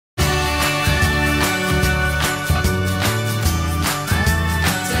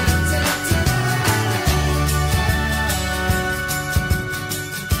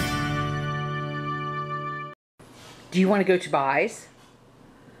Do you want to go to Buys?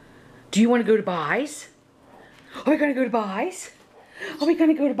 Do you want to go to Buys? Are we going to go to Buys? Are we going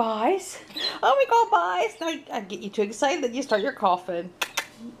to go to Buys? Oh, we go to Buys. No, I get you too excited that you start your coughing.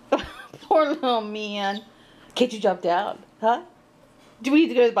 Poor little man. Can't you jump down? Huh? Do we need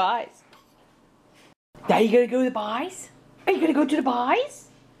to go to the Buys? Are you going to go to the Buys? Are you going to go to the Buys?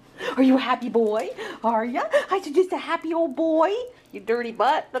 Are you a happy boy? Are ya? I said just a happy old boy. You dirty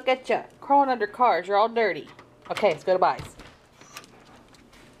butt. Look at you. Crawling under cars. You're all dirty. Okay, let's go to Buys.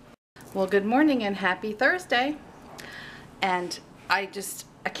 Well, good morning and happy Thursday. And I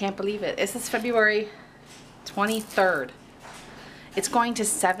can't believe it. This is February 23rd. It's going to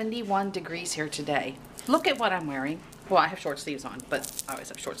 71 degrees here today. Look at what I'm wearing. Well, I have short sleeves on, but I always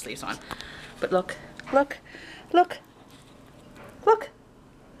have short sleeves on. But look, look, look, look.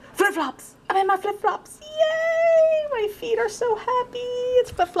 Flip-flops. I'm in my flip-flops. Yay! My feet are so happy.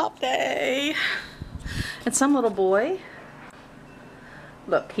 It's flip-flop day. And some little boy,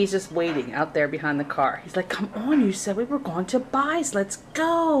 look, he's just waiting out there behind the car. He's like, come on, you said we were going to Buys. Let's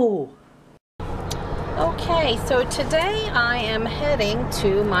go. Okay, so today I am heading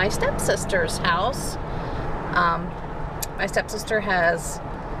to my stepsister's house. My stepsister has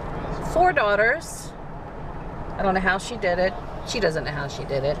 4 daughters. I don't know how she did it. She doesn't know how she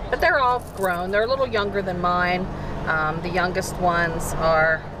did it. But they're all grown. They're a little younger than mine. The youngest ones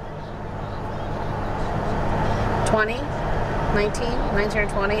are 20, 19 or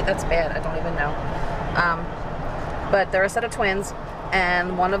 20. That's bad. I don't even know. But they're a set of twins.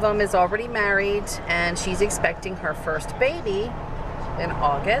 And one of them is already married. And she's expecting her first baby in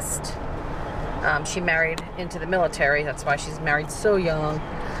August. She married into the military. That's why she's married so young.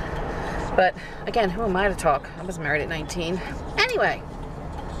 But again, who am I to talk? I was married at 19. Anyway,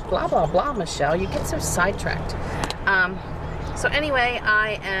 blah, blah, blah, Michelle. You get so sidetracked. So anyway,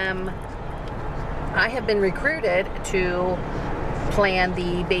 I have been recruited to plan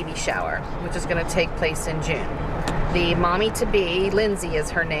the baby shower, which is going to take place in June. The mommy-to-be, Lindsay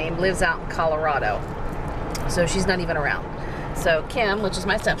is her name, lives out in Colorado. So she's not even around. So Kim, which is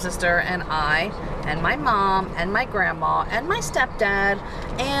my stepsister, and I, and my mom, and my grandma, and my stepdad,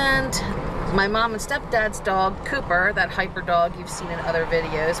 and my mom and stepdad's dog, Cooper, that hyper dog you've seen in other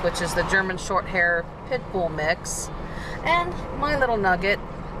videos, which is the German Shorthair Pit Bull mix, and my little nugget,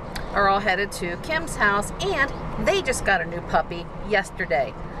 are all headed to Kim's house, and they just got a new puppy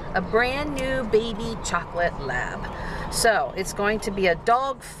yesterday. A brand new baby chocolate lab. So it's going to be a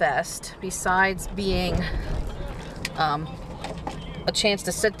dog fest besides being a chance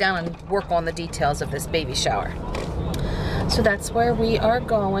to sit down and work on the details of this baby shower. So that's where we are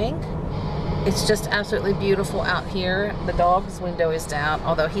going. It's just absolutely beautiful out here. The dog's window is down,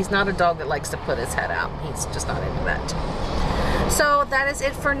 although he's not a dog that likes to put his head out. He's just not into that. So that is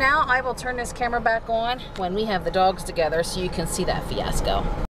it for now. I will turn this camera back on when we have the dogs together so you can see that fiasco.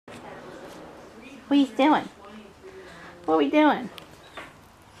 What are you doing? What are we doing?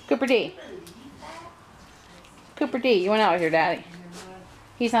 Cooper D. Cooper D, you went out with your daddy.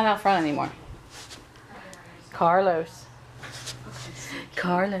 He's not out front anymore. Carlos.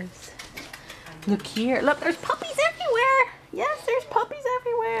 Carlos. Look here. Look, there's puppies everywhere. Yes, there's puppies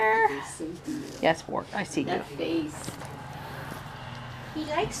everywhere. Yes, Ward, I see you. Face. He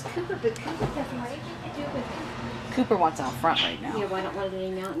likes Cooper, but Cooper doesn't want anything to do with him. Cooper wants out front right now. Yeah, well, I don't want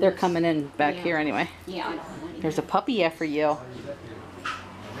anything out. They're coming in back here anyway. Yeah, I don't want anything. There's a puppy yet for you.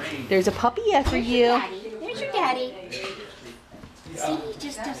 There's a puppy yet for you. Daddy. There's your daddy. See, he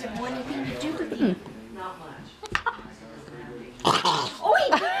just doesn't want anything to do with you. Not much. Oh, he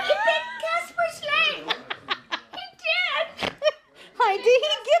bit Casper's leg. He did. Hi, did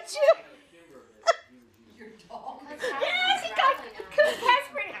he get you? Your dog? Yes, he got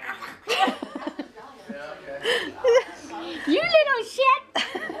Casper. You little shit.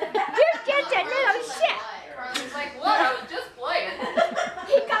 You're just a little shit. He's like, what? I was just playing.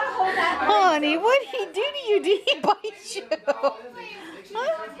 He got a hold of that. Honey, what did he do to you? Did he bite you?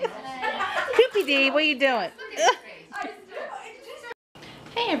 Huh? Coopy D, what are you doing?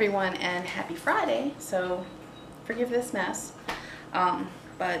 Hey everyone, and happy Friday. So, forgive this mess.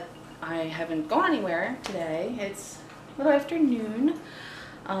 But I haven't gone anywhere today. It's a little after noon.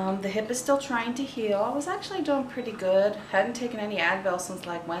 The hip is still trying to heal. I was actually doing pretty good. Hadn't taken any Advil since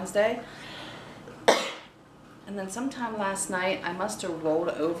like Wednesday. And then sometime last night, I must have rolled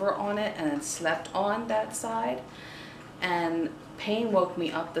over on it and then slept on that side. And pain woke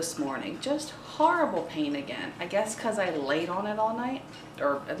me up this morning. Just horrible pain again. I guess because I laid on it all night,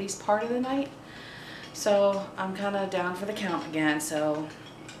 or at least part of the night. So I'm kind of down for the count again. So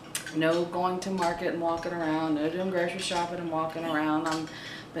no going to market and walking around. No doing grocery shopping and walking around. I'm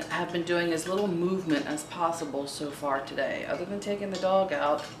have been doing as little movement as possible so far today. Other than taking the dog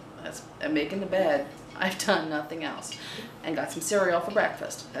out and making the bed, I've done nothing else. And got some cereal for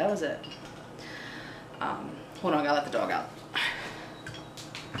breakfast. That was it. Hold on, I gotta let the dog out.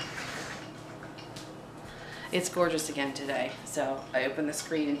 It's gorgeous again today. So I open the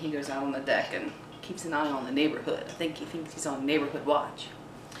screen and he goes out on the deck and keeps an eye on the neighborhood. I think he thinks he's on neighborhood watch.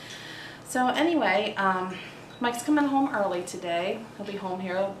 So anyway, Mike's coming home early today. He'll be home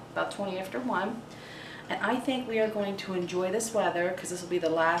here about 20 after 1. And I think we are going to enjoy this weather because this will be the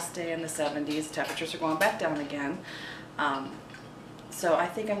last day in the 70s. Temperatures are going back down again. So I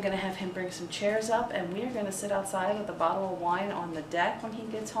think I'm going to have him bring some chairs up and we are going to sit outside with a bottle of wine on the deck when he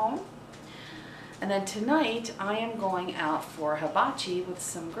gets home. And then tonight I am going out for hibachi with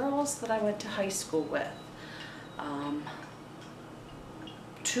some girls that I went to high school with.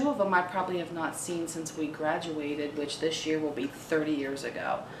 2 of them I probably have not seen since we graduated, which this year will be 30 years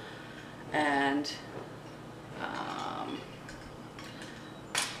ago. And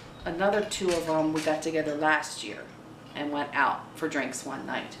another 2 of them we got together last year and went out for drinks one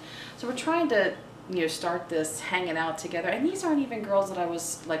night. So we're trying to, you know, start this hanging out together. And these aren't even girls that I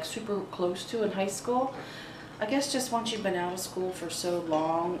was like super close to in high school. I guess just once you've been out of school for so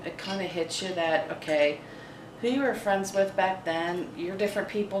long, it kind of hits you that, okay, who you were friends with back then, you're different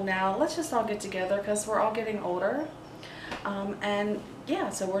people now. Let's just all get together because we're all getting older. And yeah,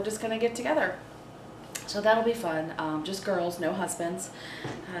 so we're just gonna get together. So that'll be fun. Just girls, no husbands.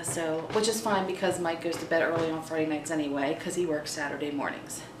 Which is fine because Mike goes to bed early on Friday nights anyway because he works Saturday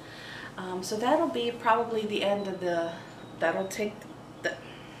mornings. So that'll be probably the end of the, that'll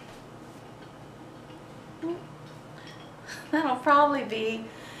probably be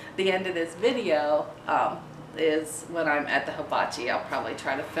the end of this video, is when I'm at the hibachi. I'll probably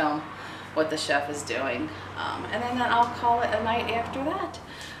try to film what the chef is doing. And then I'll call it a night after that.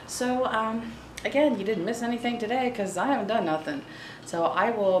 So again, you didn't miss anything today because I haven't done nothing. So I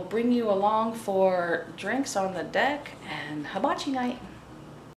will bring you along for drinks on the deck and hibachi night.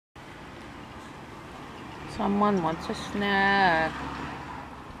 Someone wants a snack.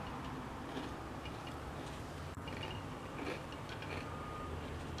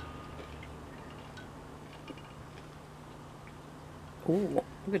 Ooh,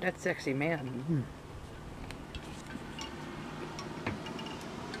 look at that sexy man.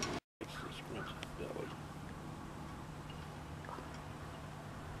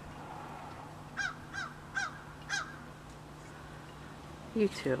 You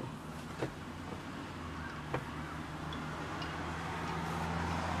too.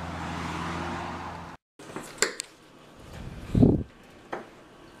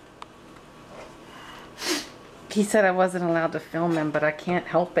 He said I wasn't allowed to film him, but I can't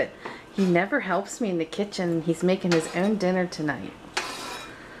help it. He never helps me in the kitchen. He's making his own dinner tonight.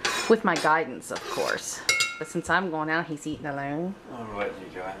 With my guidance, of course. But since I'm going out, he's eating alone. I'm letting you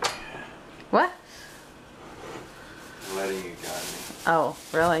guide me. What? I'm letting you guide me. Oh,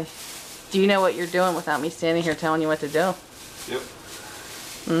 really? Do you know what you're doing without me standing here telling you what to do? Yep.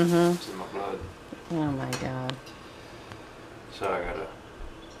 Mm-hmm. It's in my blood. Oh my God. So I gotta...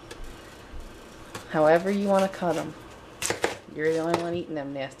 However you want to cut them. You're the only one eating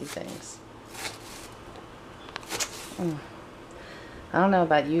them nasty things. I don't know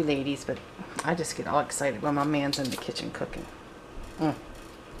about you ladies, but I just get all excited when my man's in the kitchen cooking.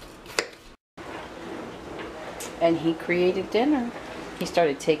 And he created dinner. He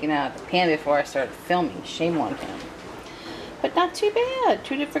started taking out the pan before I started filming. Shame on him. But not too bad.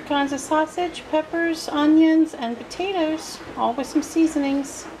 2 different kinds of sausage, peppers, onions, and potatoes. All with some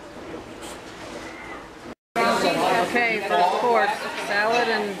seasonings. Okay, first course, salad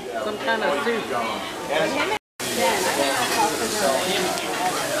and some kind of soup.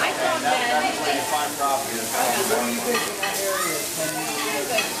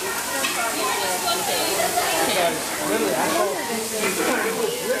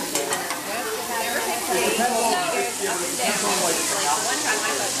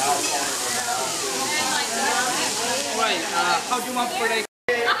 Right, how do you want for the...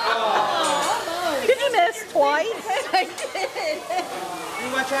 Did you miss twice? I did. You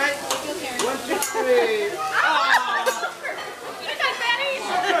want to try? 1, 2, 3.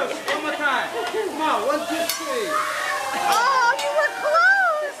 One more time. Come on, 1, 2, 3. Oh, you were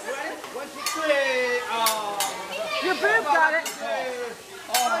close. Right? 1, 2, 3. Oh. Your boob got it.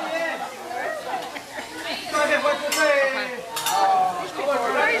 Oh, yeah. Go ahead, 1, 2, 3. Oh,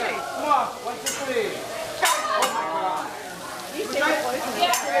 crazy. Come on, 1, 2, 3. Oh my God.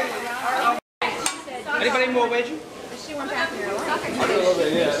 Anybody more veggie? She went back there. A little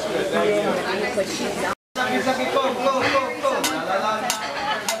bit, yeah. Go. La, la,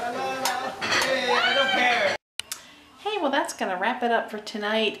 la. Hey, well, that's gonna wrap it up for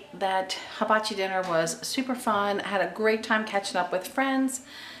tonight. That hibachi dinner was super fun. I had a great time catching up with friends.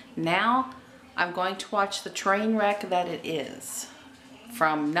 Now I'm going to watch the train wreck that it is.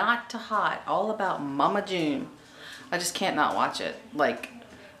 From Not to Hot, all about Mama June. I just can't not watch it. Like,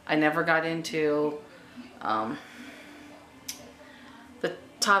 I never got into the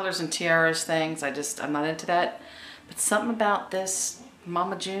toddlers and tiaras things. I'm not into that. But something about this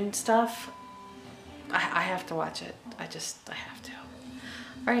Mama June stuff, I have to watch it. I have to.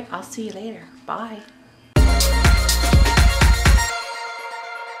 All right, I'll see you later. Bye.